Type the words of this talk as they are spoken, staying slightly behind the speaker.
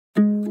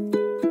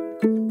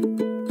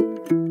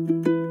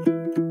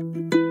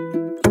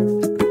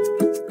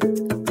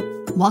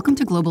Welcome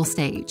to Global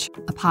Stage,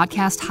 a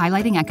podcast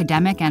highlighting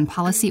academic and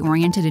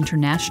policy-oriented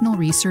international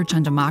research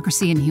on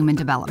democracy and human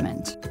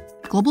development.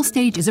 Global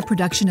Stage is a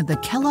production of the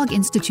Kellogg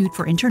Institute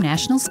for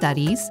International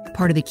Studies,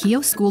 part of the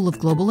Keough School of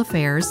Global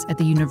Affairs at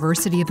the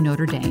University of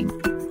Notre Dame.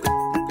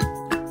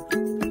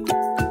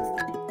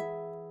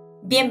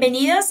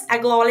 Bienvenidos a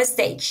Global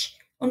Stage,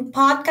 un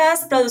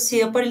podcast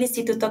producido por el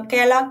Instituto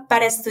Kellogg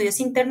para Estudios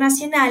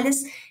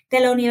Internacionales de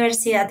la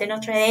Universidad de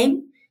Notre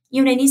Dame y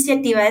una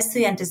iniciativa de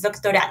estudiantes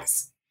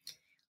doctorales.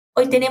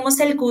 Hoy tenemos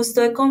el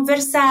gusto de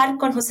conversar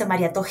con José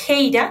María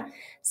Tojeira,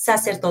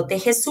 sacerdote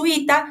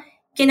jesuita,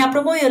 quien ha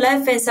promovido la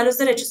defensa de los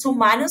derechos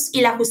humanos y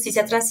la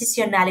justicia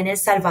transicional en El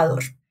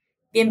Salvador.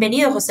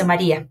 Bienvenido, José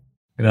María.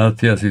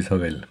 Gracias,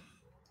 Isabel.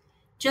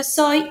 Yo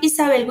soy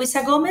Isabel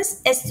Güiza-Gómez,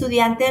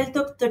 estudiante del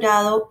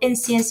doctorado en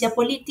Ciencia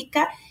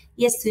Política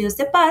y Estudios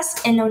de Paz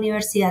en la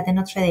Universidad de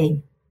Notre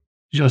Dame.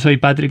 Yo soy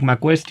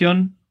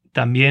McQuestion,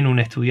 también un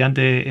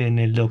estudiante en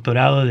el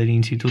doctorado del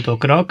Instituto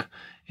Kroc,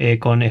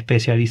 con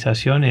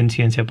especialización en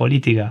ciencia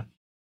política.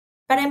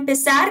 Para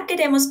empezar,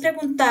 queremos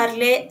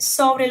preguntarle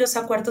sobre los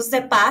acuerdos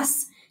de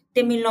paz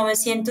de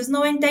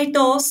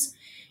 1992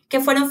 que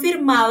fueron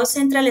firmados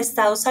entre el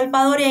Estado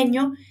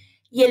salvadoreño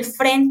y el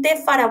Frente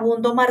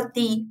Farabundo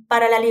Martí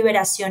para la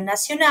Liberación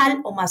Nacional,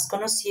 o más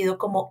conocido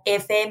como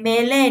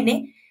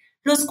FMLN,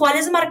 los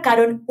cuales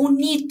marcaron un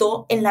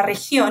hito en la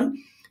región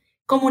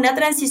como una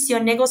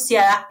transición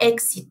negociada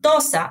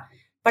exitosa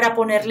para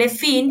ponerle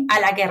fin a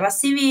la guerra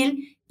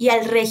civil y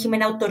al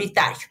régimen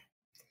autoritario.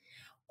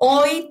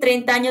 Hoy,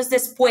 30 años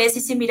después,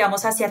 y si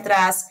miramos hacia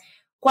atrás,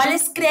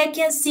 ¿cuáles cree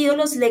que han sido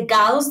los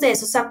legados de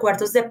esos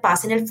acuerdos de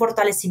paz en el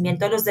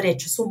fortalecimiento de los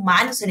derechos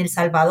humanos en El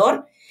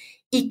Salvador?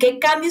 ¿Y qué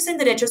cambios en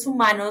derechos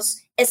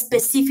humanos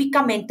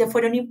específicamente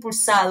fueron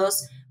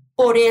impulsados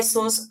por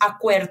esos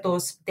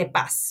acuerdos de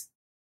paz?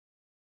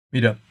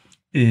 Mira,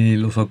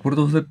 los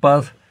acuerdos de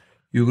paz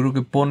yo creo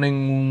que ponen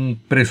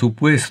un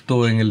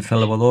presupuesto en El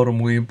Salvador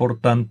muy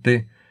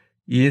importante,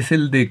 y es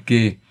el de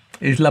que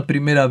es la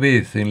primera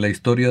vez en la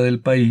historia del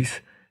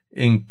país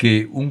en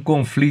que un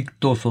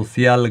conflicto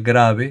social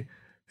grave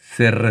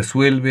se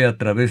resuelve a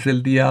través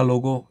del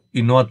diálogo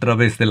y no a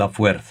través de la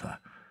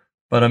fuerza.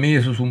 Para mí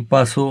eso es un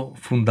paso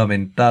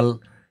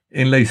fundamental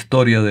en la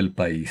historia del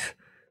país.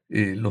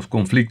 Los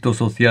conflictos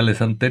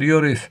sociales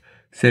anteriores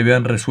se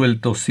habían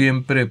resuelto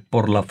siempre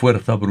por la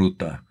fuerza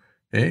bruta,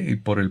 y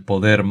por el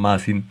poder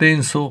más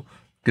intenso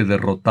que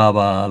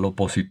derrotaba al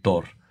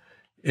opositor.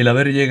 El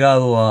haber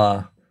llegado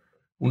a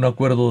un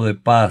acuerdo de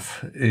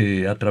paz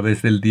a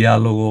través del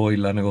diálogo y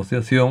la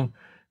negociación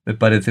me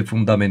parece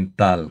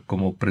fundamental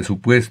como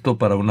presupuesto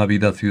para una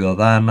vida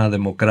ciudadana,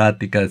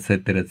 democrática,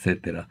 etcétera,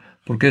 etcétera,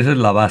 porque esa es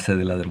la base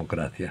de la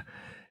democracia.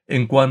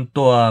 En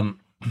cuanto a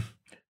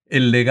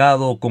el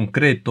legado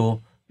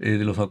concreto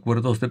de los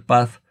acuerdos de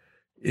paz,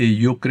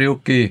 yo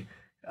creo que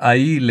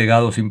hay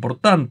legados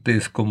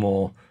importantes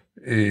como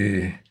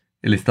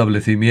el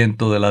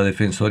establecimiento de la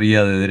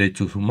Defensoría de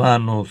Derechos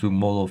Humanos de un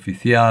modo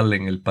oficial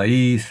en el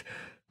país,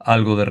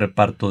 algo de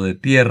reparto de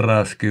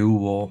tierras que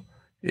hubo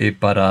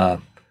para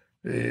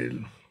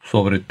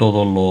sobre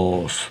todo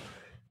los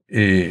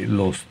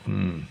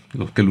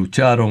que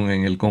lucharon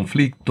en el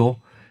conflicto,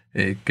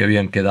 que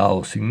habían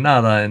quedado sin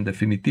nada en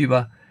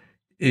definitiva.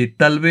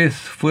 Tal vez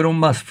fueron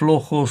más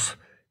flojos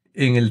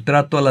en el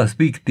trato a las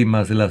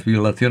víctimas de las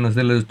violaciones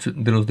de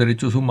los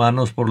derechos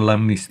humanos por la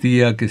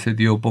amnistía que se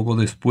dio poco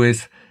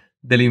después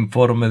del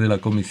informe de la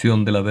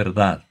Comisión de la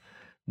Verdad.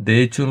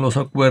 De hecho, en los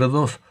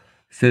acuerdos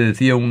se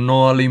decía un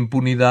no a la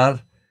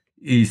impunidad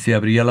y se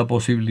abría la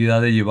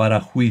posibilidad de llevar a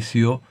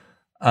juicio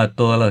a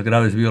todas las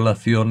graves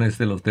violaciones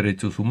de los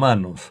derechos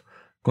humanos.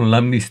 Con la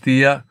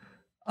amnistía,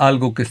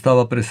 algo que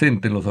estaba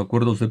presente en los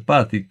acuerdos de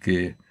paz y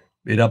que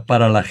era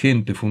para la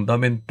gente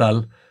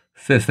fundamental,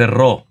 se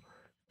cerró.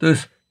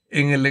 Entonces,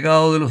 en el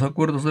legado de los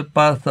acuerdos de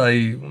paz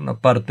hay una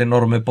parte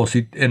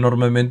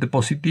enormemente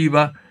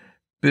positiva,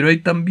 pero hay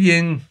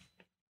también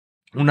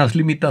unas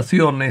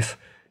limitaciones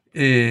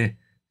que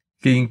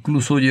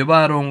incluso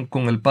llevaron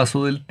con el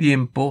paso del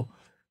tiempo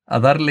a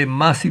darle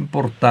más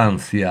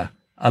importancia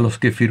a los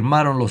que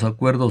firmaron los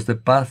acuerdos de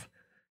paz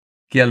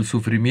que al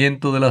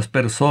sufrimiento de las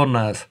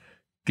personas,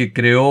 que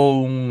creó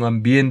un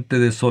ambiente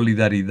de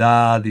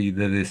solidaridad y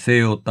de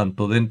deseo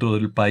tanto dentro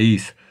del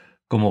país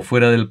como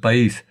fuera del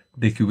país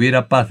de que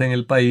hubiera paz en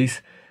el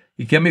país,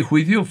 y que a mi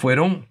juicio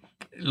fueron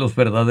los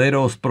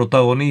verdaderos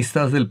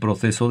protagonistas del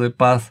proceso de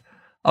paz,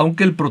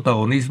 aunque el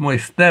protagonismo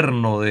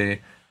externo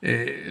de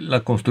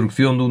la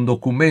construcción de un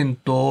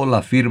documento,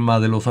 la firma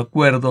de los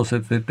acuerdos,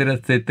 etcétera,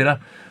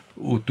 etcétera,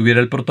 tuviera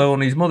el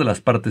protagonismo de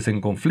las partes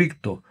en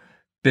conflicto.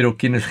 Pero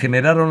quienes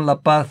generaron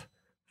la paz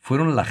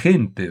fueron la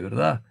gente,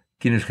 ¿verdad?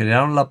 Quienes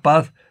generaron la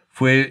paz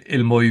fue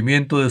el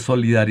movimiento de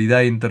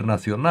solidaridad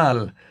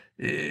internacional.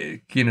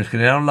 Quienes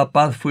generaron la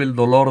paz fue el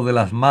dolor de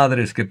las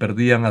madres que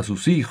perdían a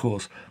sus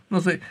hijos.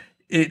 No sé,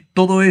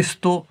 todo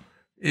esto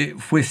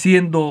fue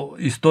siendo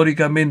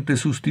históricamente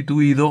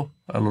sustituido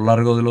a lo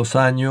largo de los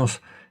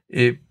años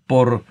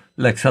por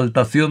la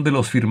exaltación de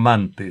los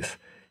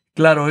firmantes.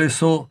 Claro,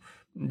 eso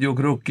yo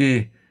creo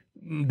que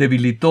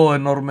debilitó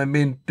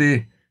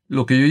enormemente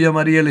lo que yo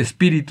llamaría el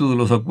espíritu de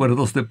los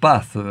acuerdos de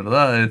paz,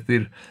 ¿verdad? Es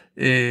decir,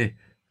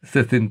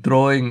 se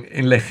centró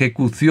en la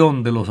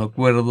ejecución de los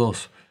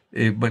acuerdos,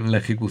 en la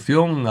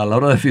ejecución a la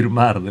hora de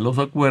firmar de los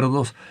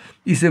acuerdos,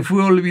 y se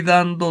fue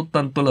olvidando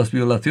tanto las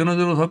violaciones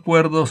de los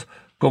acuerdos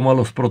como a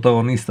los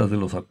protagonistas de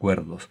los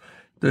acuerdos.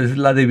 Entonces,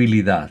 la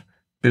debilidad.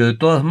 Pero de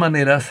todas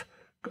maneras,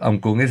 aun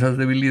con esas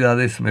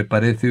debilidades, me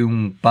parece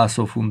un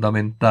paso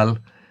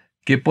fundamental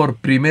que por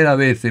primera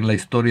vez en la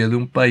historia de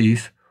un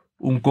país,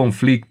 un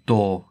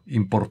conflicto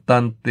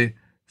importante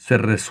se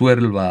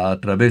resuelva a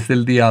través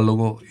del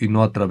diálogo y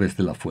no a través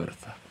de la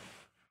fuerza.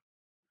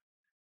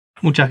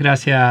 Muchas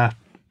gracias,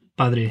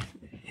 padre.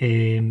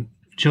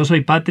 Yo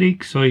soy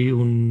Patrick, soy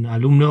un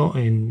alumno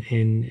en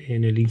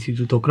el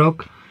Instituto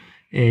Kroc,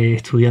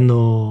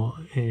 estudiando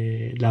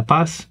la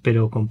paz,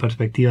 pero con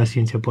perspectiva de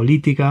ciencia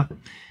política.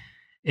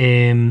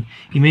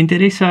 Y me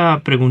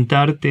interesa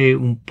preguntarte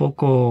un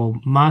poco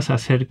más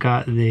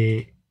acerca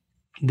de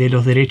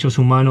los derechos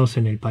humanos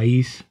en el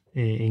país,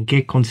 en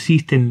qué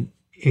consisten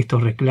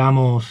estos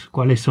reclamos,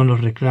 cuáles son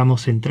los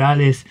reclamos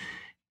centrales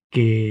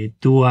que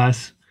tú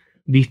has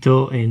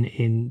visto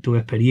en tu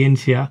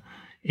experiencia,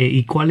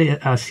 y cuál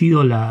ha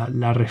sido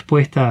la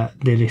respuesta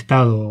del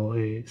Estado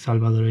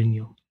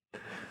salvadoreño.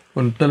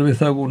 Bueno, tal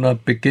vez hago una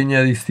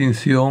pequeña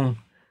distinción.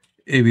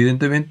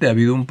 Evidentemente ha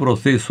habido un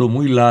proceso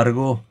muy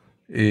largo,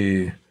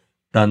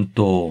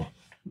 tanto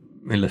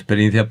en la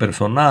experiencia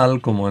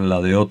personal como en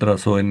la de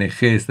otras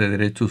ONGs de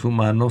derechos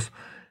humanos,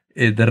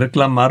 de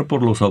reclamar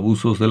por los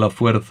abusos de la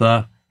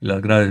fuerza y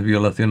las graves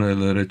violaciones de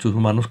los derechos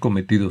humanos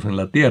cometidos en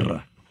la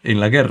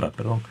guerra.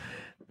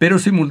 Pero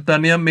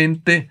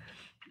simultáneamente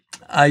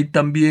hay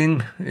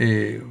también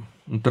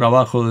un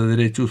trabajo de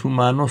derechos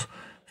humanos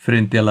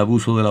frente al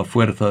abuso de la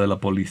fuerza de la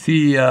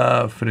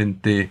policía,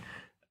 frente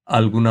a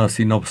algunas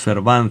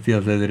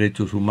inobservancias de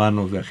derechos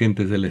humanos de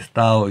agentes del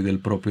Estado y del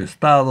propio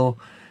Estado,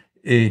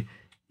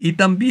 y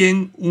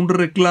también un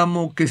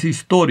reclamo que es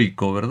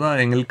histórico,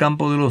 ¿verdad?, en el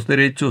campo de los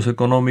derechos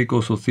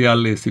económicos,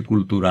 sociales y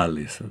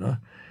culturales, ¿verdad?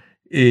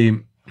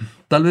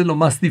 Tal vez lo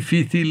más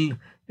difícil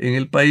en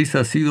el país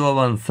ha sido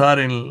avanzar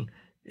en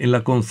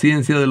la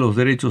conciencia de los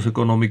derechos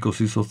económicos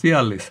y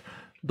sociales,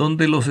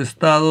 donde los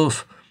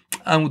estados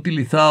han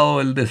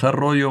utilizado el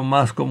desarrollo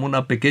más como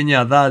una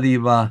pequeña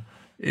dádiva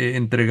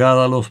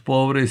entregada a los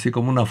pobres y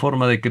como una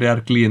forma de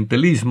crear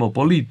clientelismo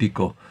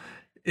político.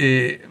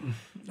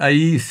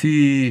 Ahí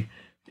sí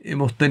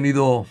hemos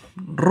tenido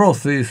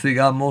roces,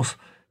 digamos,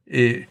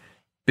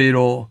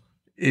 pero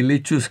el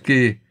hecho es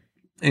que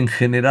en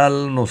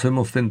general nos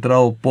hemos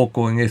centrado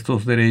poco en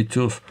estos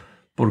derechos,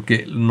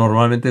 porque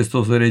normalmente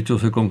estos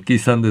derechos se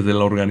conquistan desde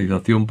la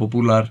organización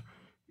popular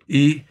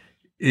y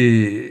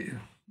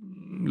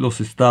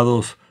los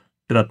estados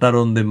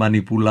trataron de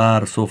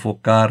manipular,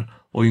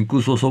 sofocar o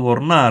incluso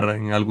sobornar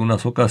en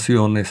algunas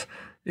ocasiones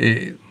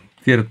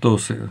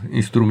ciertos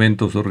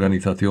instrumentos de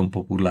organización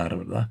popular,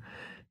 ¿verdad?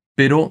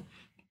 Pero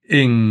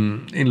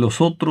en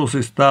los otros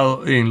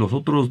estados, en los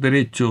otros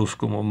derechos,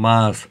 como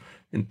más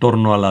en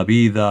torno a la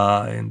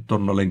vida, en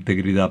torno a la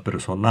integridad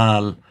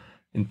personal,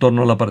 en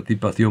torno a la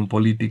participación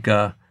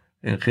política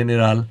en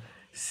general,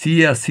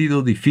 sí ha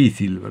sido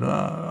difícil,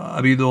 ¿verdad? Ha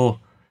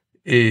habido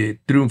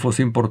triunfos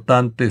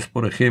importantes,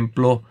 por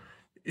ejemplo,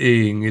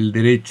 en el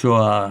derecho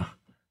a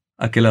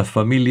que las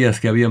familias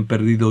que habían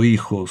perdido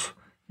hijos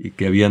y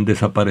que habían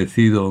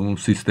desaparecido en un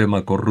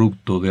sistema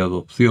corrupto de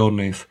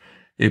adopciones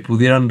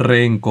pudieran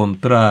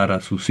reencontrar a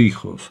sus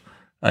hijos.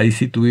 Ahí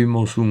sí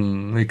tuvimos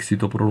un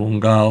éxito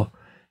prolongado,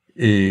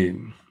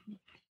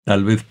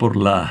 tal vez por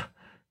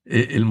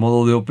el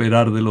modo de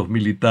operar de los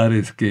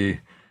militares,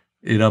 que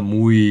era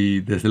muy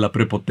desde la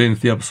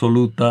prepotencia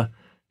absoluta.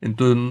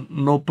 Entonces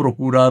no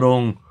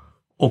procuraron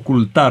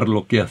ocultar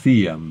lo que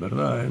hacían,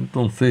 ¿verdad?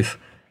 Entonces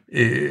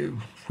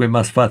fue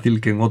más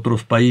fácil que en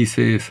otros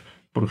países,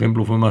 por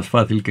ejemplo, fue más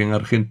fácil que en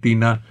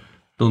Argentina,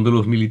 donde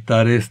los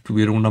militares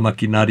tuvieron una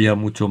maquinaria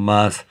mucho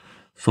más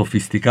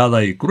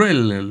sofisticada y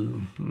cruel,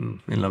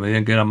 en la medida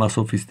en que era más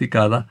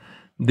sofisticada,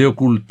 de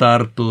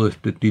ocultar todo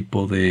este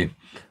tipo de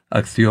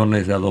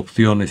acciones, de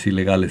adopciones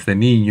ilegales de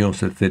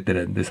niños,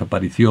 etcétera,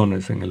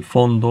 desapariciones en el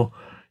fondo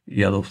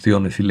y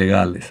adopciones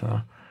ilegales,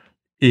 ¿ah?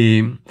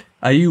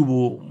 Ahí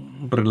hubo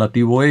un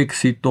relativo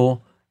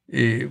éxito,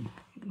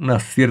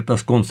 unas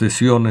ciertas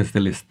concesiones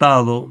del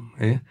Estado,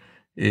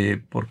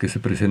 porque se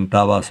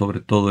presentaba sobre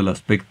todo el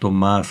aspecto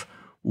más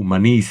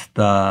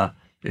humanista,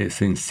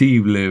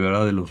 sensible,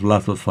 ¿verdad?, de los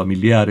lazos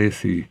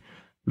familiares, y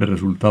le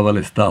resultaba al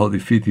Estado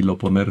difícil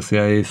oponerse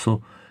a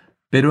eso.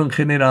 Pero en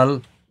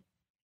general,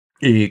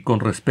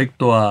 con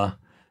respecto a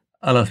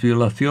las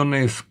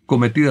violaciones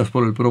cometidas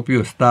por el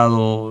propio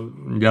Estado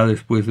ya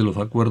después de los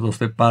acuerdos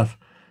de paz,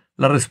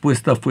 la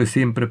respuesta fue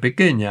siempre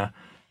pequeña.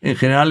 En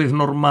general es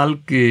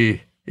normal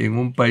que en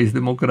un país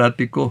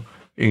democrático,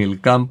 en el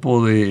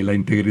campo de la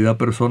integridad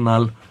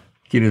personal,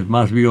 quienes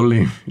más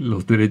violen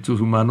los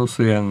derechos humanos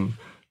sean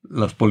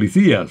las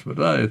policías,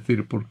 ¿verdad? Es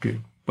decir, porque,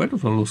 bueno,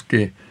 son los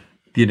que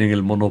tienen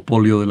el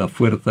monopolio de la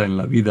fuerza en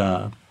la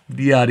vida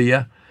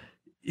diaria,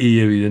 y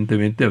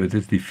evidentemente a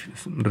veces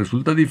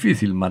resulta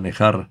difícil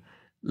manejar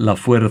la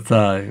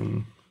fuerza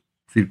en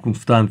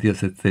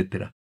circunstancias,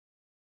 etc.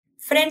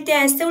 Frente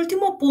a este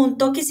último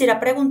punto, quisiera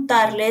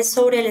preguntarle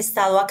sobre el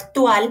estado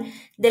actual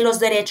de los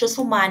derechos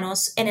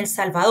humanos en El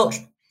Salvador.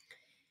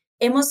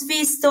 Hemos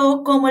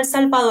visto cómo El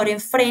Salvador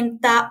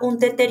enfrenta un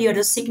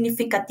deterioro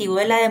significativo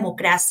de la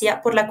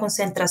democracia por la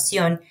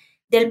concentración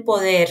del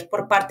poder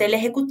por parte del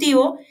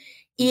Ejecutivo,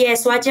 y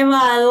eso ha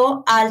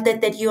llevado al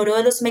deterioro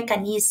de los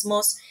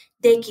mecanismos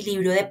de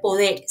equilibrio de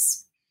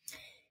poderes.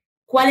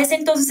 ¿Cuál es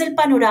entonces el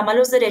panorama de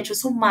los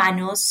derechos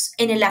humanos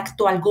en el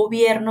actual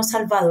gobierno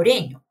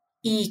salvadoreño?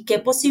 ¿Y qué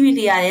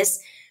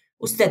posibilidades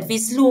usted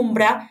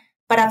vislumbra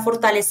para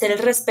fortalecer el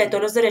respeto a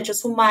los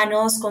derechos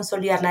humanos,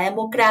 consolidar la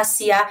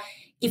democracia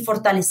y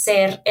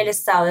fortalecer el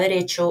Estado de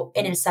Derecho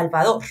en El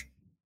Salvador?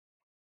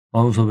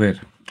 Vamos a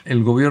ver,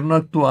 el gobierno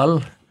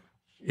actual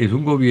es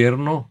un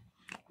gobierno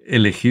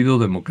elegido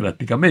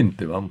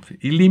democráticamente,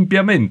 y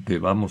limpiamente,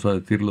 vamos a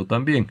decirlo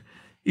también.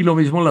 Y lo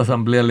mismo la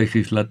Asamblea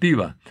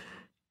Legislativa.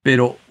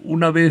 Pero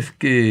una vez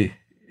que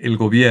el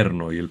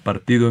gobierno y el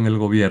partido en el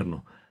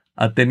gobierno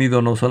ha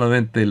tenido no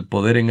solamente el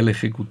poder en el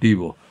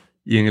Ejecutivo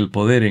y en el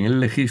poder en el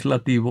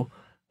Legislativo,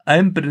 ha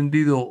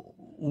emprendido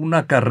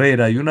una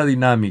carrera y una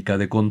dinámica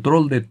de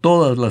control de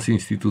todas las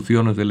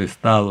instituciones del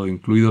Estado,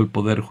 incluido el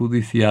Poder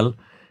Judicial,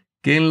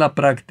 que en la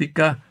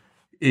práctica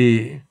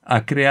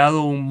ha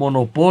creado un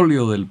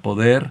monopolio del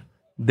poder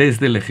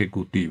desde el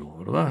Ejecutivo,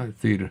 ¿verdad? Es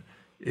decir,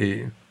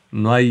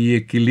 no hay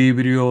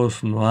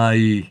equilibrios, no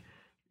hay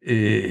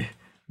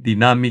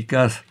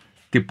dinámicas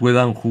que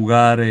puedan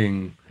jugar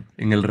en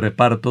el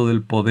reparto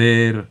del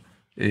poder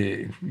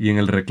y en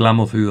el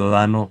reclamo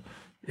ciudadano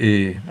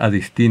a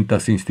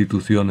distintas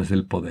instituciones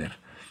del poder.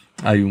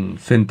 Hay un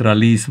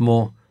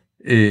centralismo,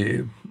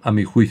 a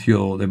mi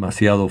juicio,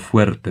 demasiado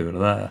fuerte,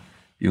 ¿verdad?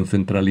 Y un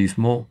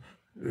centralismo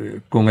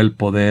con el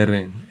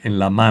poder en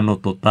la mano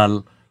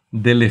total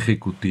del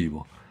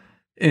Ejecutivo.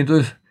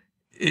 Entonces,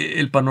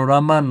 el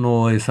panorama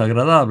no es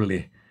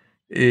agradable.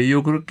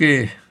 Yo creo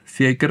que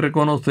sí hay que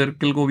reconocer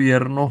que el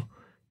gobierno,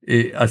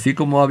 así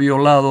como ha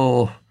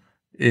violado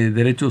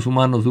derechos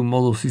humanos de un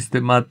modo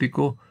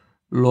sistemático,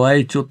 lo ha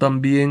hecho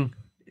también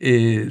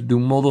de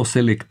un modo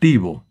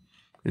selectivo.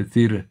 Es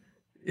decir,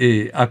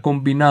 ha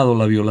combinado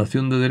la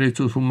violación de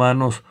derechos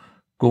humanos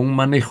con un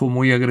manejo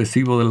muy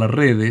agresivo de las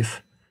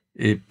redes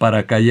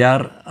para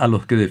callar a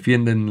los que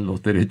defienden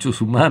los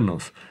derechos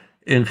humanos.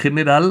 En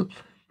general,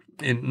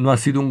 no ha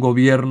sido un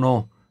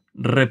gobierno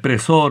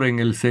represor en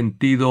el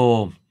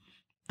sentido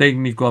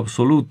técnico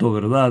absoluto,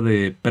 ¿verdad?,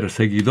 de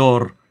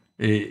perseguidor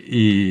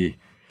y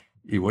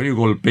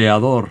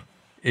golpeador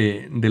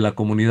de la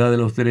comunidad de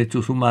los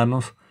derechos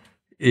humanos,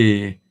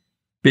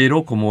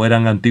 pero como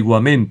eran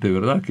antiguamente,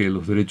 ¿verdad?, que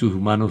los derechos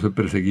humanos se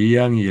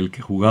perseguían y el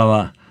que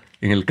jugaba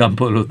en el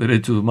campo de los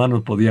derechos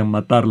humanos podían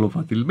matarlo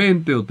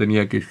fácilmente o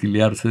tenía que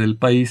exiliarse del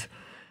país.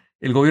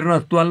 El gobierno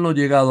actual no ha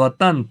llegado a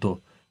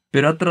tanto,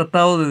 pero ha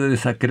tratado de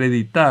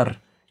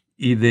desacreditar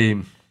y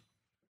de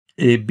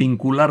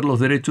vincular los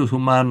derechos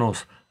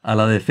humanos a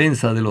la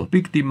defensa de los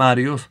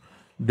victimarios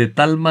de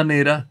tal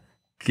manera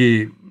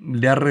que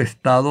le ha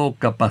restado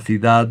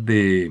capacidad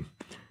de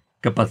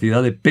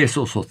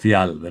peso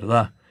social,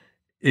 ¿verdad?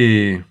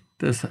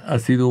 Entonces ha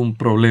sido un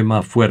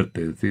problema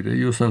fuerte. Es decir,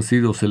 ellos han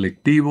sido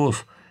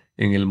selectivos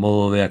en el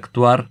modo de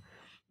actuar,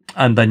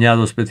 han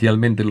dañado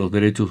especialmente los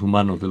derechos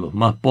humanos de los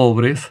más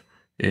pobres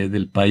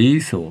del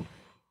país, o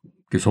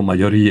que son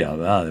mayoría,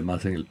 ¿verdad?,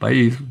 además en el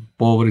país,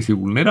 pobres y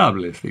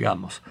vulnerables,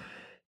 digamos.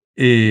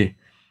 Y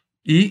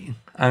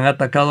han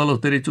atacado a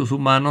los derechos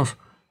humanos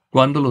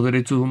cuando los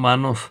derechos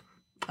humanos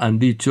han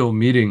dicho,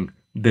 miren,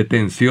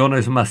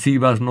 detenciones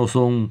masivas no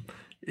son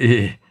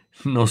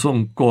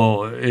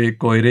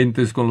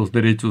coherentes con los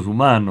derechos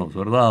humanos,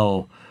 ¿verdad?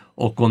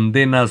 O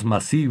condenas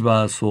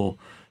masivas, o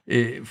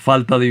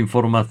falta de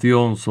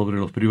información sobre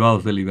los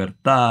privados de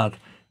libertad,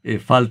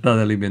 falta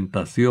de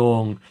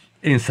alimentación,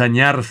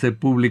 ensañarse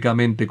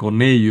públicamente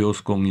con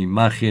ellos, con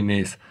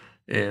imágenes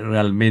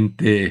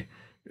realmente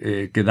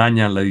que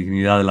dañan la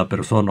dignidad de la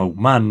persona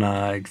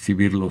humana,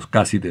 exhibirlos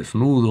casi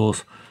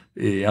desnudos,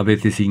 a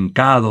veces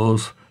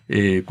hincados,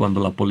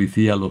 cuando la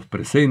policía los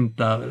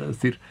presenta, ¿verdad?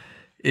 Es decir,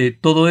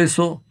 todo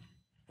eso,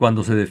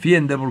 cuando se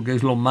defiende, porque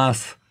es lo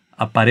más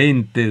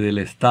aparente del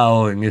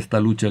Estado en esta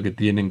lucha que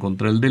tienen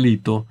contra el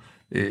delito,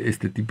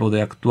 este tipo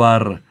de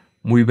actuar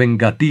muy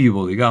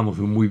vengativo, digamos,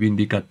 muy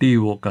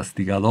vindicativo,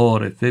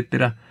 castigador,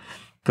 etc.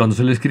 Cuando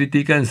se les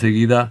critica,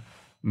 enseguida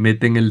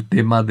meten el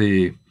tema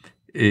de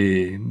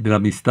la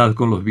amistad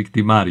con los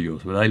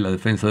victimarios, ¿verdad?, y la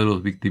defensa de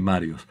los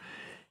victimarios.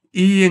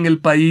 Y en el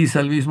país,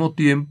 al mismo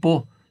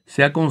tiempo,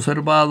 se ha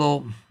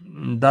conservado,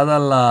 dada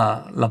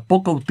la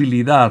poca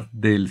utilidad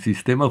del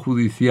sistema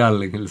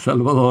judicial en El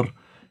Salvador,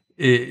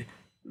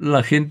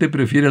 la gente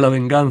prefiere la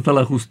venganza a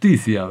la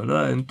justicia,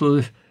 ¿verdad?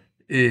 Entonces,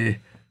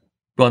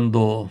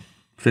 cuando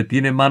se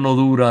tiene mano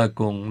dura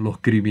con los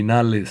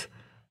criminales,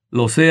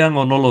 lo sean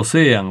o no lo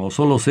sean, o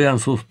solo sean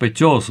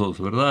sospechosos,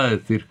 ¿verdad?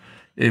 Es decir,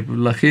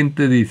 la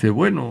gente dice,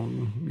 bueno,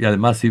 y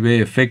además si ve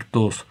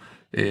efectos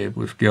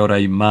pues que ahora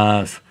hay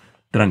más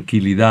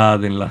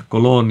tranquilidad en las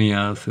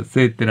colonias,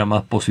 etcétera,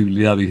 más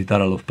posibilidad de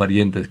visitar a los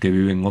parientes que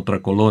viven en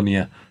otra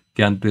colonia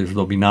que antes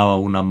dominaba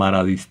una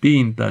mara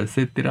distinta,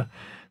 etcétera.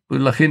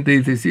 Pues la gente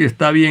dice, sí,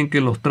 está bien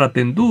que los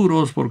traten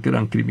duros porque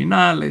eran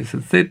criminales,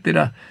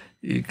 etcétera,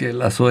 y que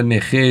las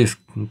ONGs,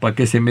 ¿para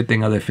qué se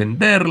meten a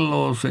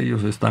defenderlos?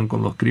 Ellos están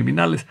con los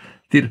criminales.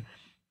 Es decir,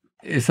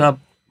 esa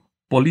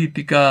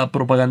política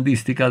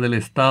propagandística del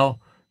Estado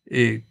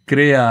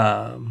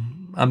crea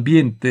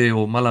ambiente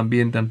o mal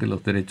ambiente ante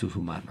los derechos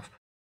humanos.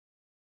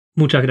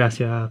 Muchas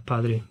gracias,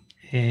 padre.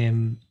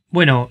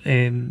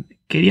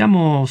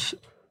 Queríamos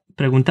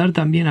preguntar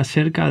también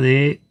acerca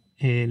de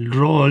el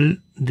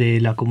rol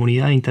de la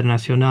comunidad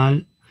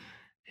internacional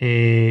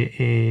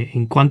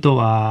en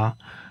cuanto a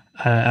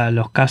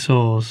los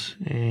casos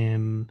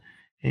de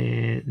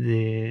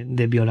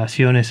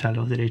violaciones a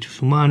los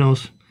derechos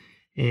humanos,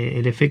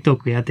 el efecto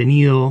que ha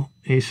tenido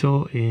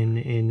eso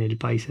en el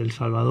país de El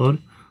Salvador.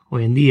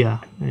 Hoy en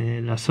día,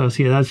 la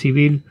sociedad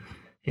civil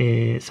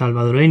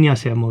salvadoreña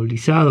se ha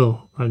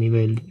movilizado a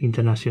nivel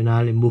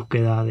internacional en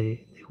búsqueda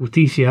de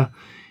justicia.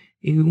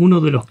 Y uno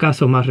de los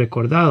casos más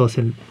recordados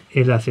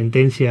es la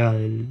sentencia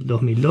del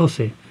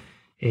 2012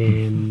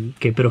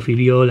 que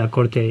profirió la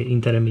Corte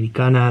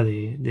Interamericana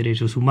de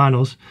Derechos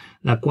Humanos,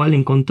 la cual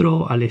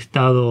encontró al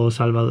Estado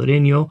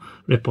salvadoreño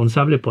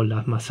responsable por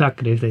las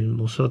masacres del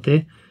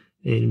Mozote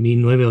en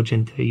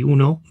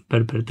 1981,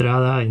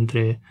 perpetrada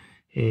entre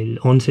el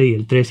 11 y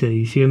el 13 de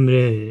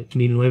diciembre de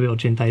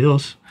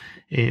 1982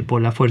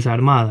 por la Fuerza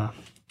Armada,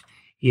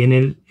 y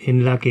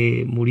en la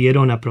que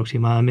murieron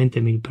aproximadamente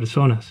 1,000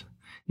 personas.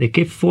 ¿De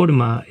qué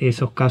forma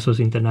esos casos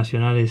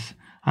internacionales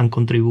han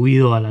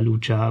contribuido a la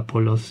lucha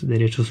por los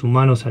derechos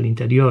humanos al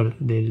interior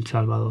de El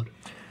Salvador?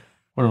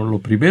 Bueno, lo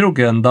primero,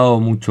 que han dado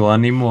mucho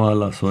ánimo a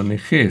las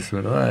ONGs,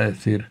 ¿verdad? Es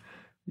decir,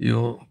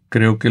 yo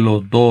creo que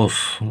los dos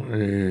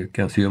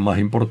que han sido más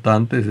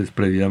importantes es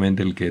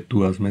precisamente el que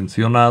tú has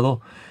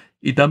mencionado,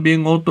 y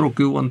también otro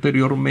que hubo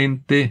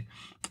anteriormente,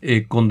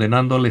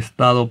 condenando al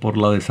Estado por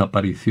la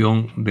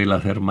desaparición de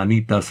las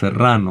hermanitas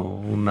Serrano,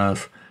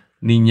 unas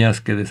niñas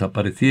que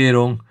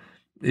desaparecieron,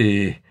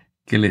 que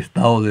el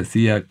Estado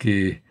decía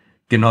que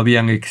no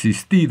habían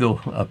existido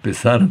a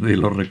pesar de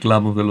los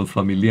reclamos de los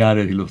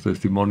familiares y los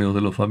testimonios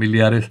de los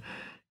familiares,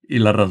 y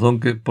la razón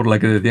por la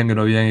que decían que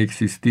no habían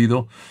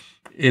existido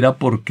era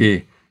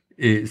porque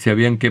se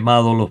habían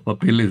quemado los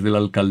papeles de la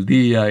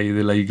alcaldía y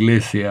de la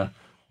iglesia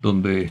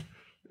donde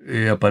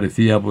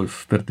aparecía pues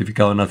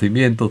certificado de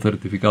nacimiento,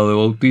 certificado de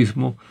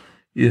bautismo,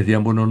 y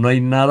decían, bueno, no hay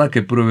nada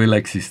que pruebe la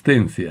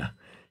existencia.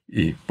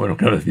 Y bueno,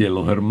 claro, decían,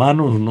 los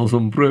hermanos no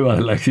son prueba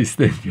de la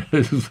existencia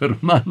de sus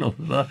hermanos,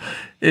 ¿verdad?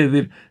 Es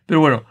decir, pero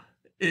bueno,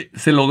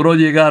 se logró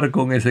llegar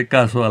con ese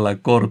caso a la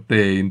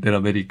Corte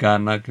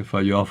Interamericana, que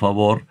falló a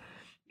favor,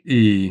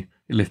 y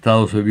el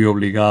Estado se vio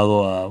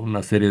obligado a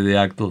una serie de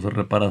actos de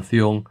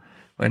reparación.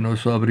 Bueno,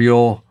 eso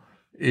abrió,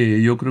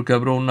 yo creo que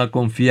abrió una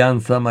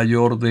confianza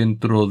mayor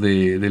dentro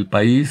del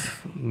país.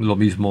 Lo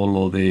mismo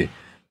lo de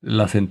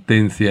la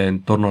sentencia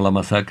en torno a la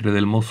masacre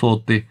del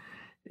Mozote,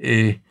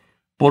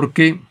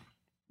 porque,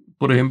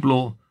 por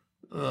ejemplo,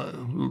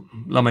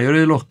 la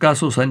mayoría de los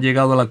casos han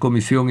llegado a la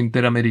Comisión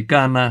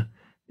Interamericana,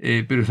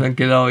 pero se han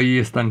quedado ahí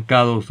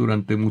estancados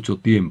durante mucho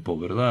tiempo,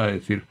 ¿verdad? Es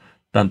decir,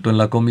 tanto en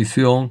la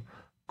Comisión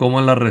como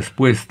en la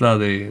respuesta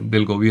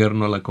del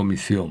gobierno a la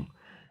Comisión.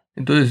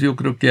 Entonces yo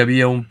creo que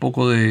había un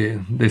poco de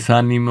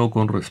desánimo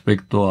con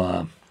respecto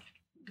a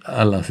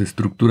las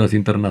estructuras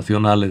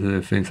internacionales de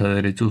defensa de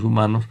derechos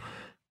humanos,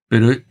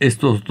 pero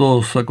estos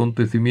dos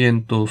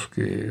acontecimientos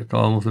que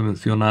acabamos de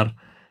mencionar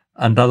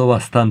han dado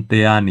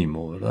bastante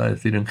ánimo, ¿verdad? Es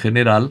decir, en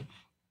general,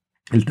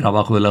 el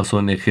trabajo de las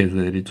ONGs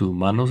de derechos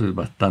humanos es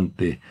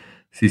bastante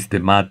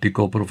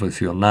sistemático,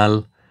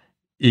 profesional,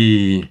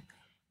 y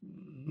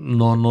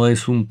no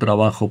es un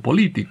trabajo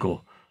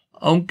político,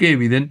 aunque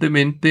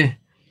evidentemente,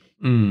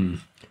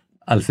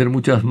 al ser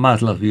muchas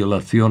más las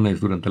violaciones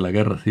durante la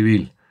guerra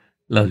civil,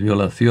 las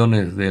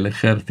violaciones del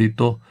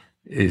ejército,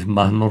 es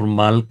más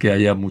normal que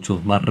haya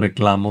muchos más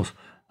reclamos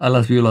a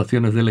las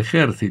violaciones del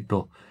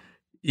ejército,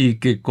 y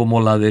que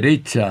como la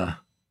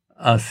derecha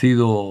ha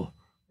sido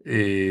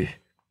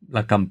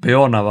la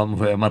campeona,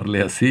 vamos a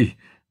llamarle así,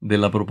 de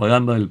la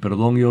propaganda del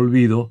perdón y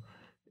olvido,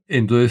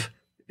 entonces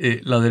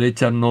la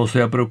derecha no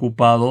se ha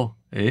preocupado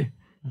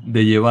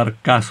de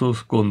llevar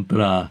casos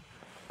contra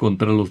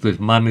los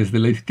desmanes de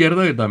la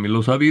izquierda, que también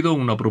los ha habido,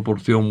 una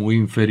proporción muy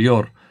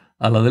inferior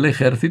a la del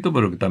ejército,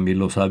 pero que también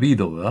los ha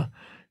habido, ¿verdad?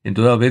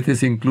 Entonces a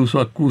veces incluso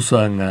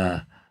acusan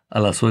a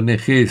las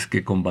ONGs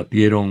que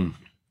combatieron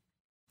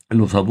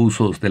los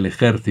abusos del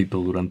ejército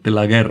durante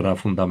la guerra,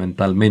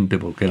 fundamentalmente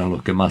porque eran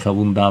los que más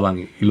abundaban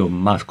y los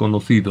más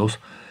conocidos.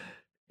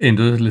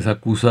 Entonces les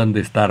acusan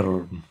de estar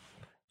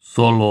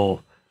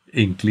solo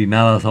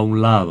inclinadas a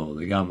un lado,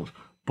 digamos,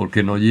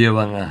 porque no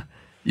llevan a...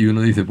 Y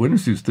uno dice, bueno,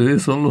 si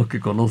ustedes son los que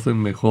conocen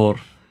mejor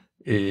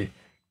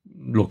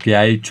lo que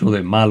ha hecho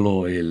de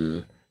malo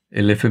el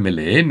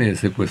FMLN,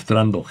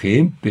 secuestrando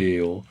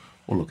gente o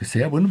lo que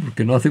sea, bueno, ¿por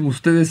qué no hacen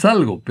ustedes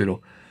algo?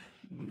 Pero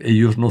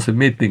ellos no se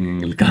meten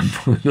en el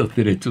campo de los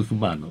derechos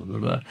humanos,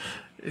 ¿verdad?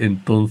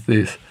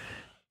 Entonces,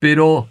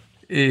 pero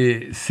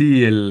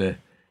sí,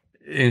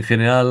 en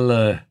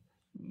general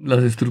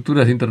las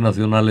estructuras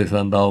internacionales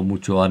han dado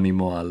mucho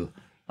ánimo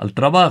al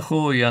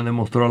trabajo y han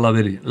demostrado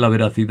la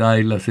veracidad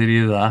y la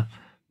seriedad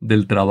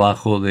del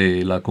trabajo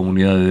de la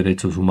comunidad de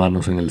derechos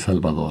humanos en El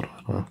Salvador,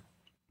 ¿verdad?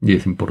 Y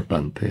es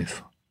importante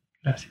eso.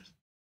 Gracias.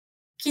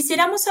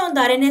 Quisiéramos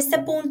ahondar en este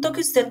punto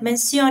que usted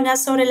menciona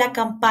sobre la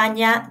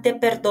campaña de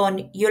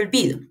perdón y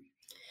olvido.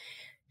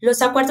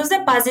 Los acuerdos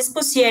de paz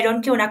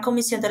dispusieron que una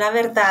comisión de la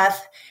verdad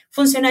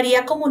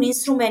funcionaría como un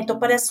instrumento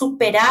para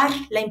superar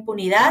la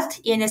impunidad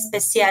y en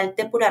especial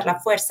depurar la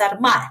Fuerza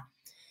Armada.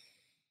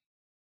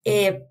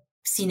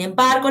 Sin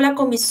embargo, la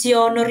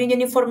comisión no rindió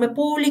un informe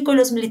público y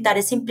los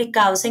militares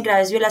implicados en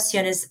graves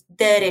violaciones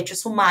de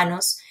derechos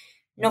humanos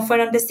no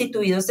fueron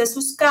destituidos de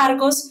sus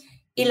cargos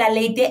y la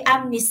ley de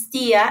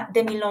amnistía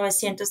de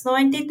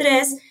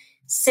 1993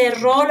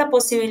 cerró la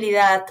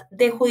posibilidad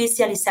de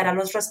judicializar a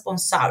los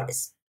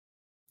responsables.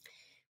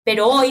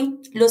 Pero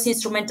hoy, los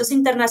instrumentos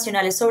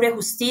internacionales sobre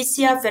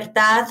justicia,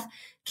 verdad,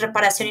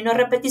 reparación y no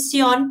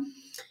repetición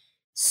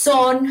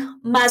son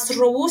más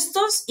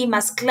robustos y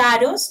más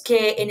claros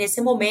que en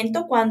ese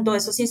momento cuando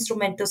esos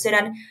instrumentos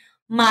eran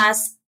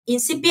más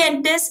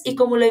incipientes y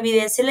como lo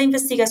evidencia la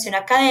investigación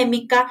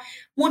académica,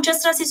 muchas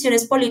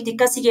transiciones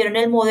políticas siguieron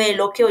el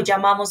modelo que hoy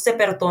llamamos de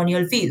perdón y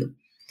olvido.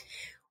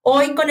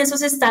 Hoy, con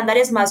esos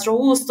estándares más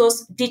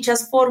robustos,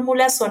 dichas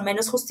fórmulas son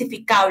menos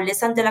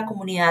justificables ante la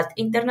comunidad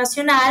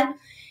internacional,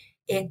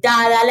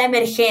 dada la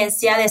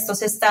emergencia de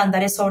estos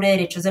estándares sobre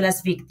derechos de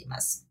las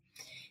víctimas.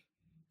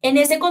 En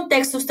ese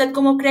contexto, ¿usted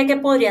cómo cree que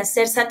podrían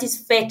ser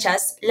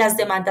satisfechas las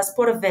demandas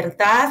por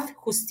verdad,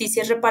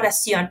 justicia y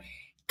reparación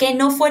que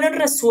no fueron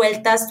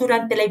resueltas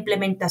durante la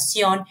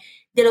implementación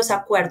de los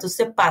acuerdos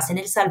de paz en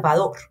El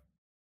Salvador?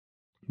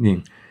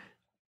 Bien.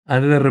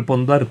 Antes de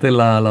responderte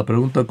la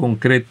pregunta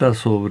concreta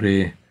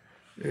sobre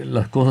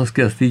las cosas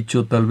que has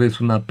dicho, tal vez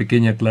una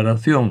pequeña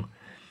aclaración.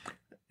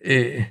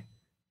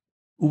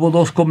 Hubo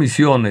dos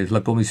comisiones,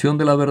 la Comisión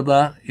de la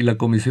Verdad y la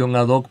Comisión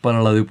ad hoc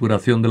para la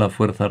depuración de la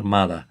Fuerza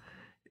Armada.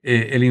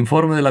 El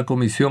informe de la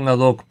Comisión ad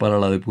hoc para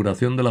la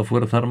depuración de la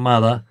Fuerza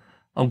Armada,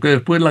 aunque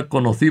después la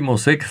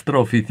conocimos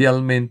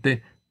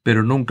extraoficialmente,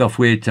 pero nunca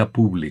fue hecha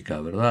pública,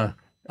 ¿verdad?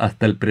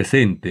 Hasta el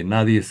presente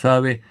nadie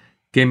sabe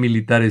qué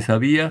militares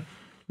había.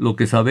 Lo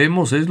que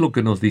sabemos es lo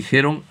que nos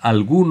dijeron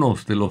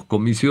algunos de los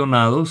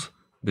comisionados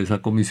de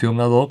esa comisión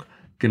ad hoc,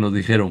 que nos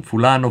dijeron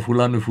fulano,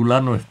 fulano y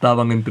fulano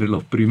estaban entre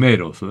los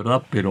primeros,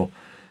 ¿verdad?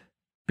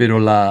 Pero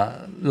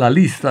la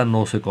lista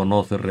no se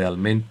conoce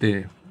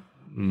realmente,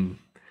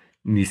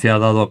 ni se ha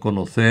dado a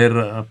conocer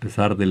a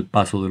pesar del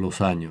paso de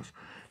los años.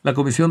 La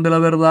Comisión de la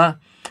Verdad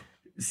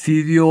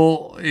sí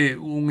dio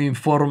un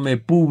informe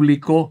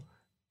público,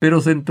 pero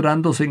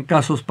centrándose en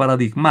casos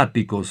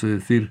paradigmáticos, es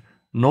decir,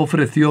 no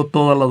ofreció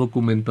toda la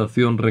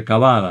documentación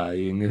recabada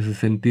y en ese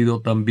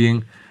sentido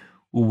también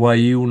hubo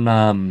ahí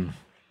una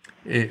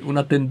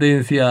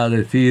tendencia a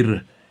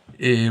decir,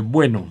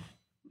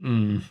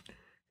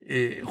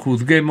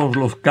 juzguemos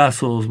los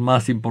casos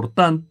más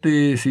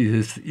importantes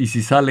y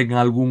si salen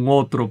algún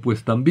otro,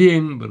 pues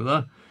también,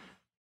 ¿verdad?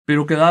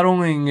 Pero quedaron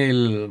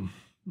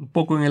un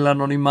poco en el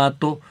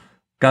anonimato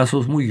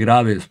casos muy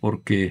graves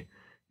porque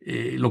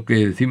lo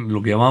que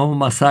llamamos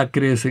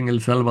masacres en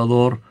El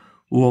Salvador,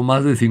 hubo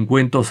más de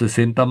 50 o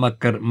 60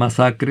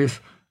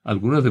 masacres,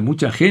 algunas de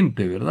mucha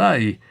gente, ¿verdad?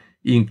 Y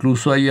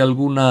incluso hay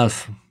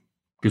algunas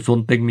que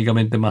son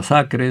técnicamente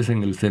masacres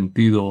en el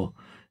sentido,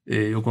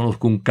 yo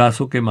conozco un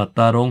caso que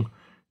mataron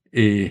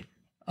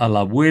a la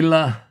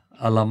abuela,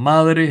 a la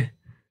madre,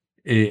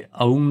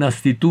 a un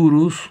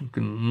nasciturus, que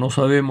no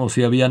sabemos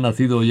si había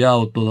nacido ya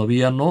o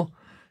todavía no,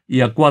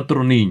 y a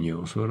 4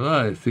 niños,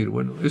 ¿verdad? Es decir,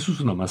 bueno, eso es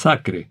una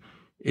masacre.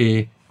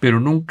 Pero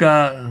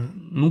nunca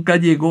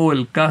llegó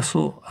el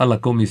caso a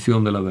la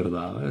Comisión de la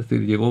Verdad. Es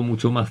decir, llegó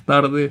mucho más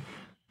tarde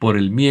por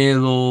el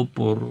miedo,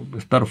 por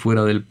estar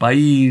fuera del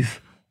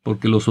país,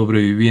 porque los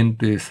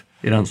sobrevivientes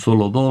eran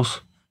solo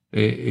 2,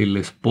 el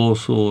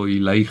esposo y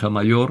la hija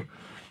mayor,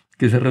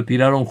 que se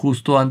retiraron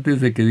justo antes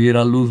de que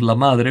diera a luz la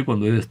madre,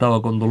 cuando ella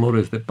estaba con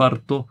dolores de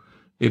parto,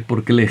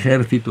 porque el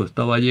ejército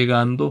estaba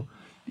llegando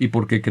y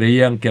porque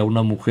creían que a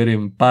una mujer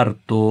en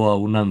parto, a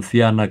una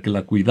anciana que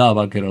la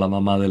cuidaba, que era la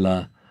mamá de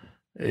la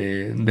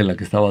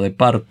que estaba de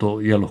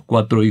parto, y a los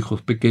 4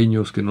 hijos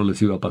pequeños que no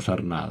les iba a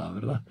pasar nada,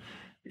 ¿verdad?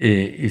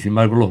 Y sin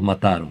embargo los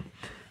mataron.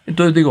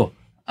 Entonces digo,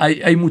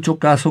 hay mucho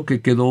caso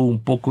que quedó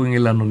un poco en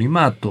el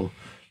anonimato.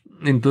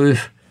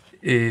 Entonces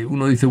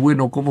uno dice,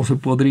 bueno, ¿cómo se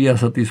podría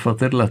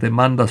satisfacer las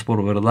demandas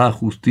por verdad,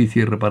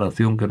 justicia y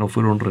reparación que no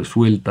fueron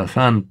resueltas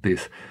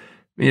antes?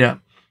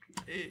 Mira,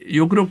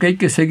 yo creo que hay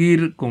que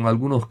seguir con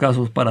algunos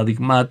casos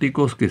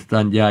paradigmáticos que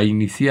están ya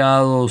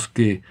iniciados,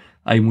 que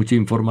hay mucha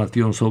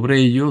información sobre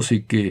ellos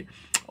y que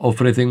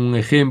ofrecen un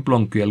ejemplo,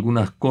 aunque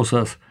algunas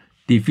cosas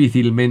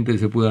difícilmente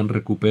se puedan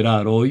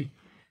recuperar hoy.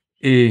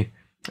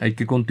 Hay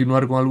que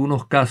continuar con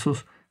algunos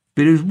casos,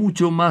 pero es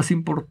mucho más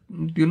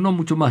importante, no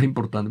mucho más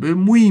importante, pero es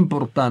muy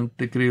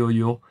importante, creo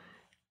yo,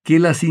 que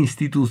las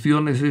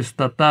instituciones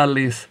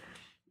estatales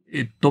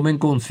tomen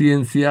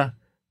conciencia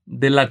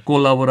de la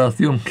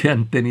colaboración que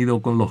han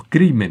tenido con los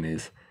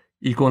crímenes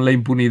y con la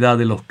impunidad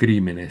de los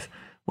crímenes.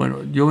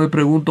 Bueno, yo me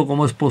pregunto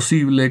cómo es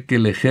posible que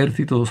el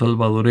ejército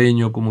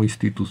salvadoreño como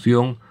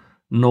institución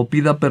no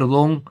pida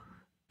perdón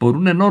por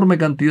una enorme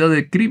cantidad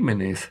de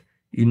crímenes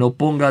y no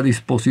ponga a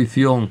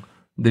disposición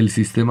del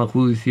sistema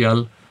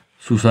judicial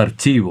sus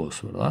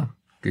archivos, ¿verdad?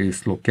 Que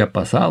es lo que ha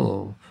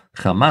pasado.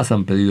 Jamás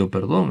han pedido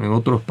perdón. En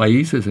otros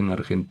países, en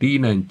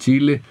Argentina, en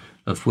Chile,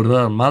 las Fuerzas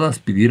Armadas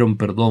pidieron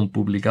perdón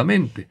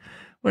públicamente.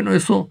 Bueno,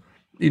 eso,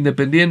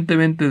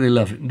 independientemente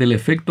del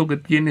efecto que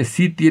tiene,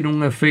 sí tiene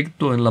un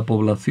efecto en la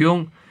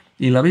población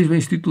y en la misma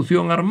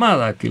institución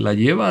armada, que la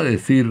lleva a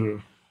decir,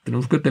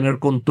 tenemos que tener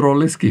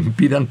controles que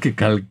impidan que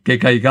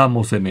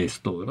caigamos en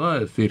esto,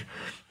 ¿verdad? Es decir,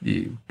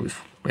 y pues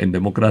en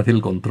democracia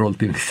el control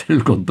tiene que ser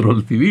el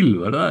control civil,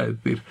 ¿verdad?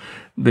 Es decir,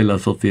 de la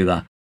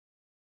sociedad.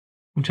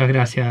 Muchas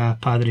gracias,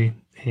 padre.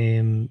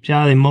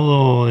 Ya de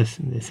modo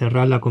de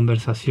cerrar la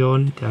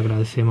conversación, te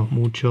agradecemos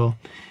mucho.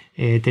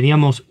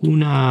 Teníamos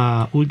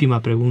una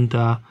última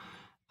pregunta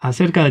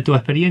acerca de tu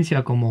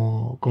experiencia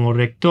como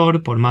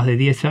rector por más de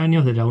 10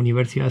 años de la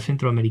Universidad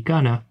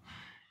Centroamericana,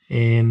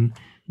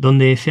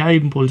 donde se han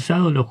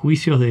impulsado los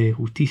juicios de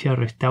justicia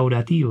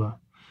restaurativa.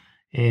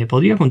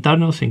 ¿Podría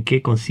contarnos en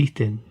qué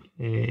consisten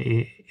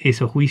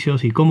esos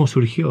juicios y cómo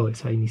surgió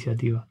esa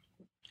iniciativa?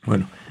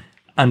 Bueno,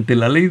 ante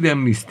la ley de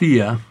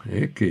amnistía,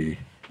 que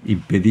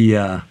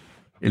impedía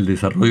el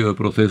desarrollo de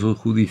procesos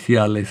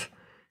judiciales,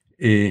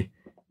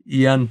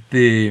 y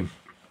ante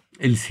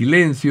el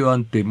silencio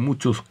ante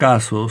muchos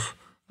casos,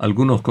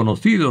 algunos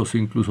conocidos,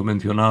 incluso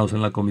mencionados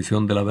en la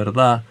Comisión de la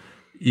Verdad,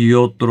 y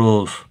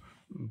otros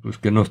pues,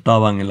 que no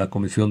estaban en la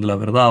Comisión de la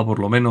Verdad, o por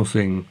lo menos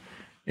en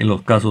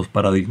los casos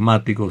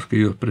paradigmáticos que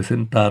ellos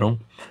presentaron,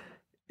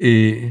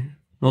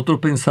 nosotros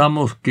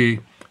pensamos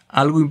que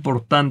algo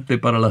importante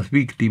para las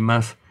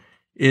víctimas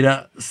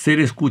era ser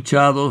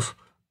escuchados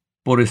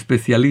por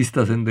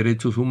especialistas en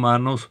derechos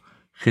humanos,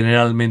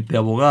 generalmente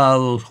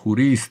abogados,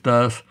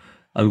 juristas,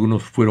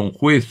 algunos fueron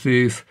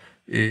jueces,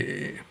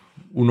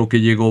 uno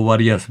que llegó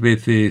varias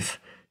veces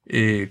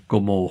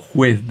como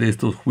juez de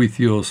estos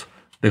juicios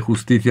de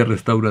justicia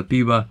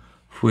restaurativa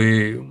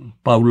fue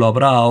Paulo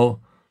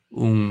Abrao,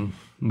 un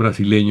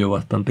brasileño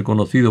bastante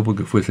conocido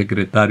porque fue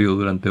secretario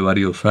durante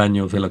varios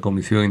años de la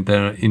Comisión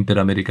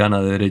Interamericana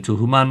de Derechos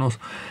Humanos.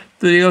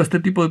 Entonces llegaba este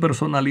tipo de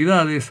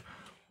personalidades.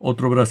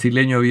 Otro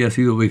brasileño había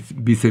sido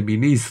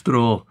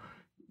viceministro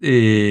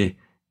de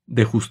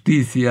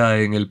Justicia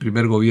en el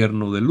primer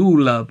gobierno de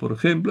Lula, por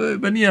ejemplo.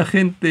 Venía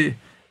gente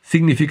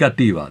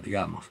significativa,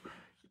 digamos,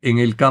 en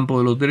el campo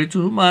de los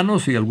derechos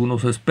humanos y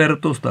algunos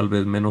expertos, tal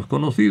vez menos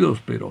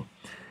conocidos, pero...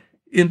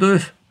 Y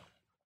entonces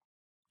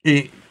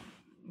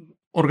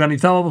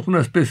organizábamos una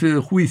especie de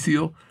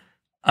juicio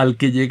al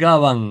que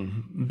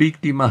llegaban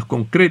víctimas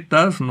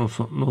concretas.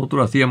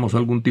 Nosotros hacíamos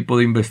algún tipo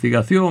de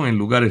investigación en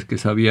lugares que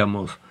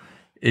sabíamos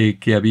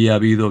que había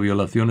habido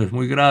violaciones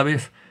muy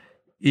graves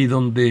y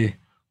donde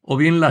o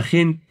bien la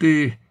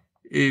gente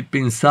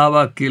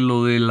pensaba que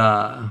lo de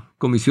la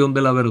Comisión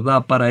de la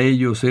Verdad para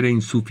ellos era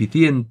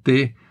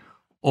insuficiente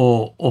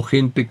o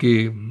gente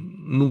que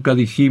nunca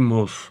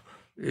dijimos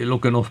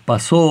lo que nos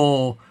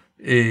pasó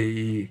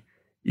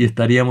y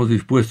estaríamos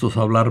dispuestos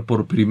a hablar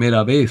por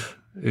primera vez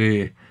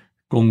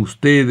con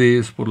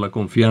ustedes por la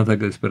confianza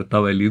que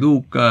despertaba el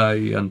IDUCA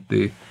y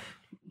ante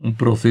un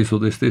proceso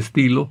de este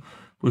estilo,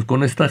 pues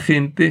con esta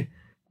gente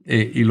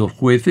y los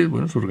jueces,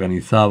 bueno, se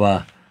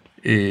organizaba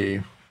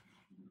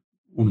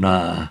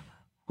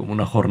como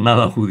una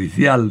jornada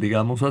judicial,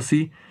 digamos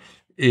así.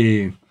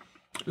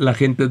 La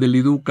gente del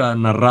IDUCA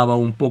narraba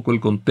un poco el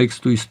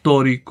contexto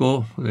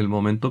histórico del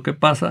momento que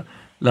pasa,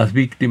 las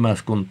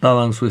víctimas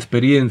contaban su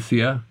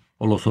experiencia,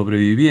 o los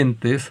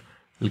sobrevivientes,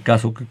 el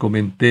caso que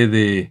comenté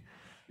de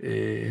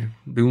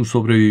un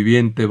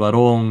sobreviviente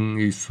varón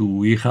y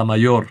su hija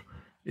mayor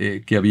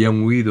que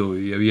habían huido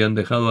y habían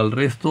dejado al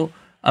resto,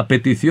 a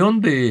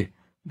petición de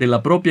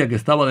la propia que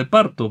estaba de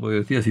parto, porque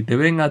decía, si te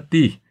ven a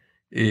ti,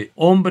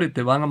 hombre,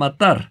 te van a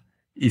matar,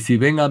 y si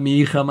ven a mi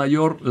hija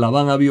mayor, la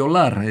van a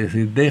violar, es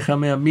decir,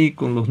 déjame a mí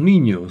con los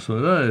niños,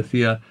 ¿verdad?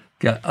 Decía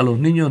que a los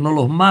niños no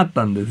los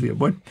matan, decía,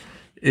 bueno,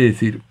 es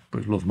decir,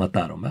 pues los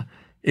mataron, ¿verdad?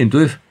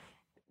 Entonces,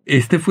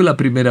 fue la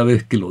primera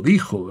vez que lo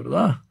dijo,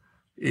 ¿verdad?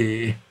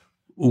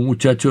 Un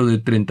muchacho de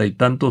 30 y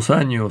tantos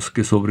años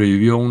que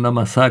sobrevivió a una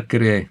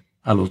masacre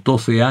a los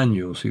 12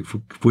 años y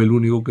fue el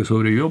único que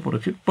sobrevivió,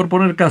 por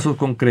poner casos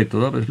concretos,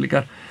 ¿no? Para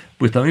explicar,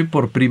 pues también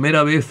por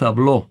primera vez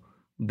habló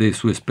de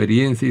su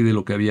experiencia y de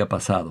lo que había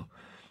pasado.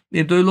 Y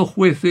entonces los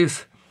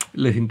jueces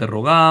les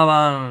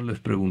interrogaban, les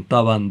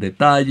preguntaban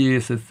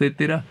detalles,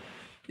 etcétera,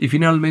 y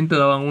finalmente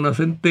daban una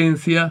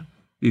sentencia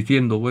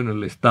diciendo, bueno,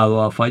 el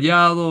Estado ha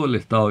fallado, el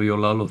Estado ha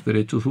violado los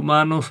derechos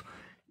humanos,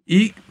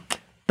 y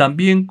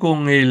también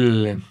con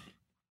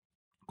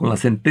la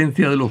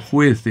sentencia de los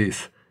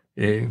jueces,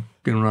 que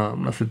era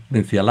una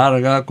sentencia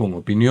larga, con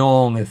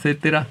opinión,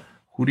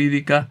 etcétera,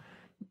 jurídica,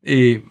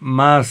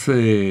 más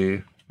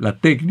la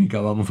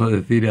técnica, vamos a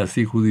decir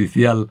así,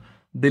 judicial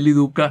del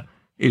IDUCA,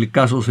 el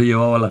caso se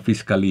llevaba a la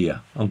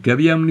fiscalía. Aunque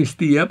había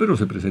amnistía, pero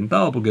se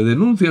presentaba, porque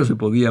denuncias se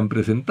podían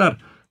presentar.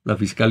 La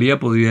fiscalía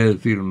podría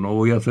decir, no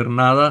voy a hacer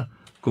nada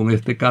con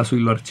este caso y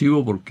lo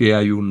archivo porque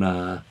hay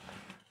una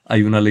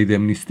ley de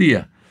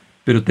amnistía,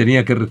 pero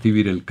tenía que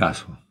recibir el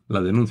caso.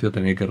 La denuncia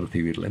tenía que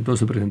recibirla. Entonces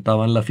se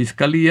presentaba en la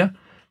fiscalía.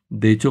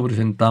 De hecho,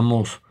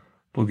 presentamos,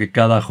 porque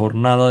cada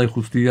jornada de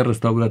justicia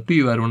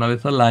restaurativa era una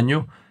vez al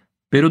año,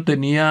 pero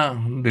tenía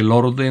del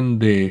orden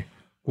de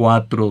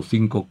 4 o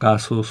 5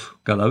 casos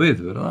cada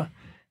vez, ¿verdad?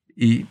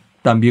 Y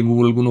también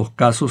hubo algunos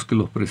casos que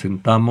los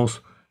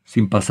presentamos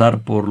sin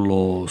pasar por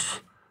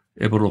los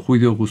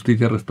juicios de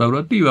justicia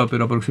restaurativa,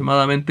 pero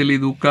aproximadamente el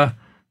IDUCA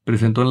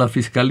presentó en la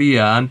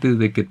fiscalía, antes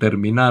de que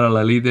terminara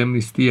la ley de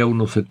amnistía,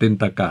 unos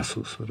 70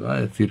 casos,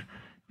 ¿verdad? Es decir,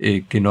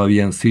 que no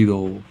habían sido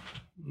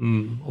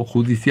o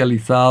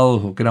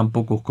judicializados o que eran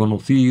pocos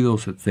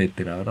conocidos,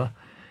 etcétera, ¿verdad?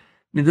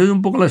 Entonces,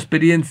 un poco la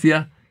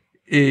experiencia,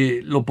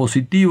 lo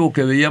positivo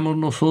que veíamos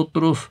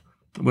nosotros,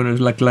 bueno, es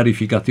la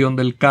clarificación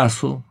del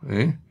caso,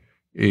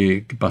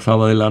 que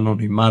pasaba del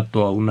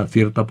anonimato a una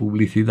cierta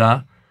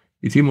publicidad.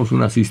 Hicimos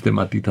una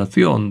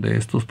sistematización de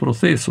estos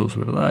procesos,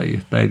 ¿verdad? Y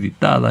está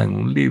editada en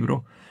un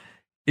libro.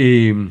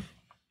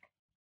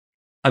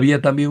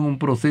 Había también un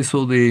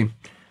proceso de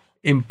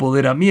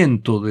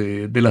empoderamiento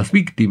de las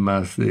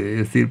víctimas, es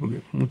decir,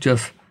 porque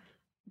muchas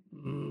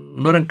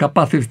no eran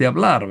capaces de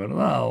hablar,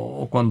 ¿verdad?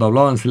 O cuando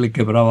hablaban se le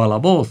quebraba la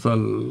voz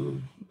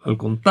al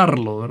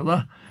contarlo,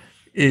 ¿verdad?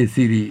 Es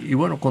decir, y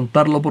bueno,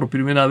 contarlo por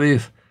primera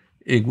vez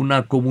en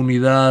una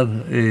comunidad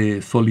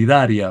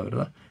solidaria,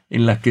 ¿verdad?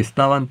 En la que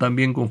estaban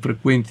también con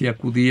frecuencia,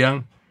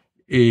 acudían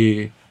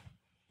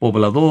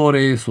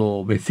pobladores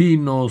o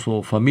vecinos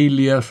o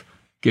familias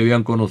que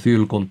habían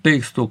conocido el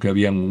contexto, que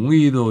habían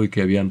huido y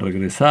que habían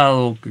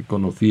regresado, que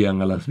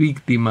conocían a las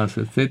víctimas,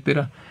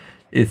 etc.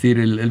 Es decir,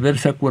 el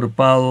verse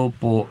acuerpado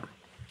por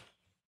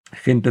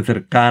gente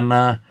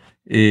cercana,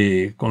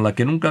 con la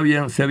que nunca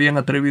se habían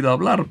atrevido a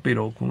hablar,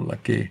 pero con la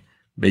que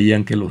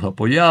veían que los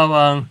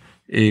apoyaban,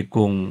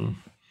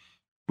 con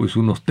pues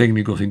unos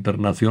técnicos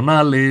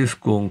internacionales,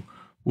 con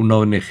una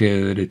ONG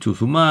de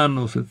derechos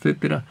humanos,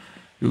 etc.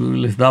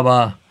 Les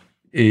daba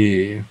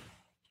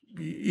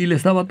y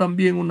les daba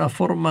también una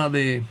forma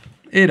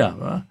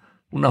 ¿verdad?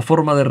 Una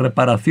forma de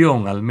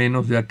reparación, al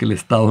menos, ya que el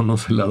Estado no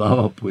se la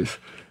daba, pues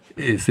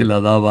se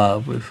la daba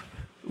pues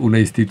una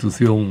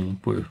institución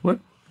pues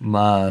bueno,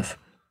 más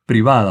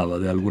privada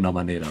de alguna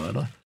manera,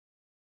 ¿verdad?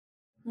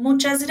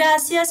 Muchas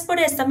gracias por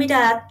esta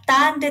mirada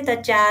tan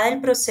detallada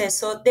del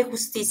proceso de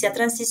justicia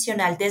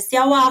transicional desde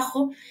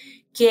abajo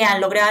que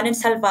han logrado en El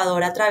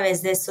Salvador a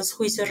través de estos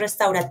juicios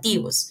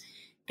restaurativos.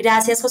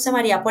 Gracias, José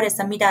María, por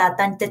esta mirada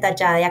tan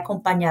detallada y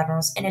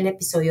acompañarnos en el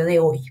episodio de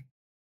hoy.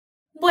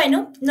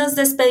 Bueno, nos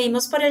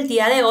despedimos por el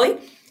día de hoy.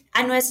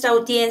 A nuestra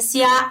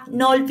audiencia,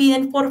 no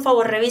olviden por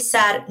favor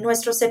revisar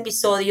nuestros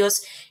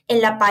episodios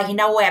en la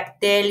página web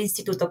del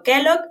Instituto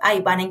Kellogg.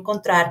 Ahí van a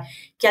encontrar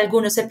que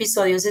algunos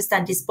episodios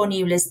están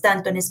disponibles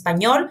tanto en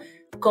español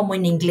como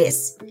en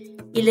inglés.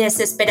 Y les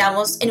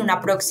esperamos en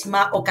una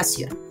próxima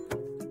ocasión.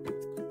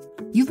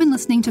 You've been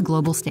listening to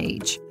Global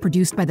Stage,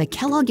 produced by the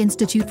Kellogg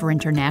Institute for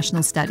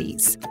International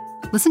Studies.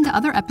 Listen to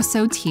other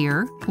episodes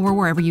here or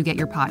wherever you get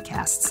your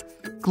podcasts.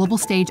 Global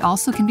Stage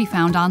also can be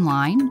found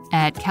online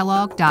at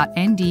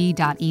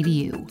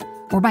kellogg.nd.edu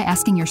or by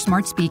asking your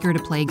smart speaker to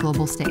play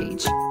Global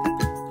Stage.